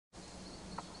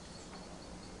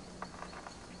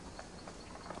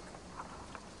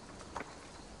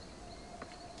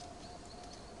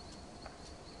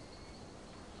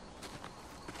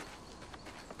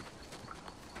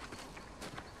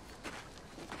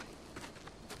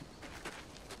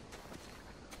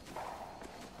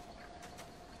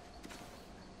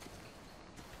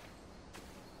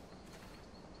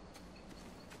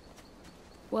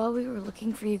Well, we were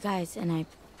looking for you guys, and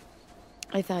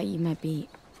I thought you might be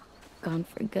gone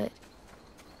for good.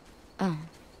 Oh.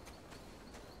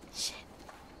 Shit.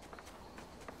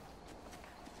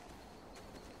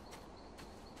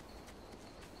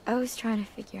 I was trying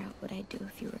to figure out what I'd do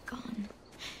if you were gone.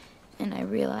 And I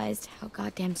realized how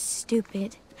goddamn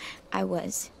stupid I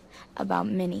was about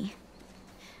Minnie.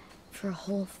 For a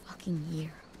whole fucking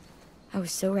year. I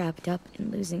was so wrapped up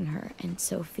in losing her and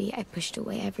Sophie, I pushed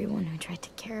away everyone who tried to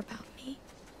care about me.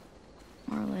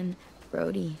 Marlon,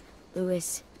 Brody,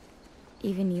 Lewis,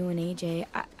 even you and AJ.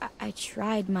 I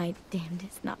tried my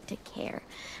damnedest not to care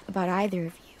about either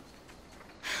of you.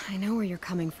 I know where you're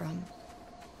coming from.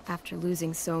 After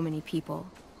losing so many people,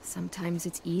 sometimes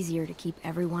it's easier to keep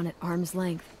everyone at arm's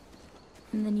length.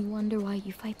 And then you wonder why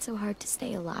you fight so hard to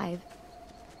stay alive.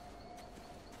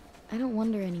 I don't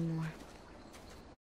wonder anymore.